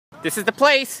This is the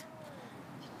place.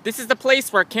 This is the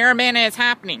place where Caribana is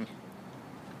happening.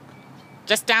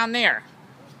 Just down there.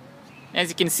 As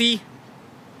you can see,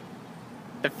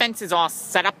 the fence is all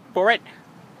set up for it.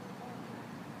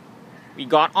 We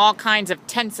got all kinds of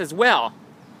tents as well.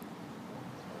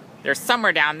 They're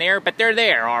somewhere down there, but they're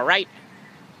there, all right?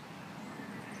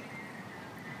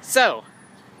 So,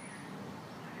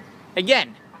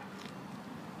 again,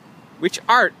 which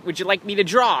art would you like me to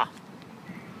draw?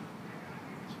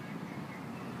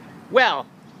 Well,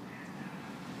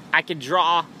 I could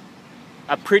draw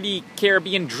a pretty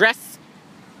Caribbean dress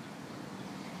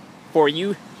for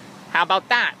you. How about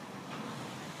that?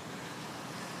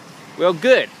 Well,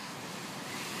 good.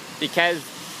 Because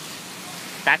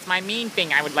that's my main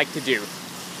thing I would like to do.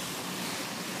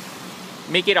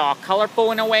 Make it all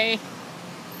colorful in a way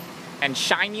and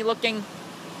shiny looking.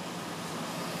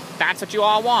 That's what you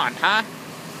all want, huh?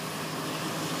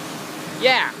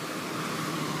 Yeah.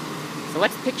 So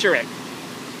let's picture it.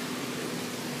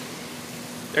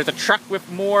 There's a truck with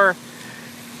more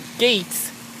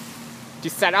gates to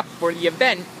set up for the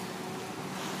event.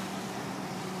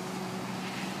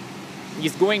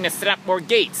 He's going to set up more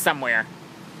gates somewhere.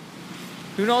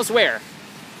 Who knows where?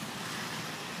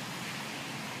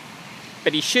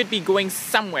 But he should be going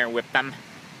somewhere with them.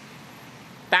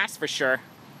 That's for sure.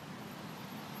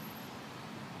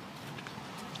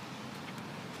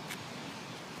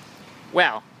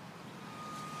 Well,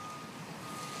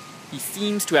 he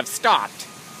seems to have stopped.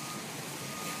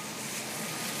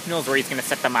 Who knows where he's going to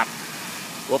set them up?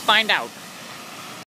 We'll find out.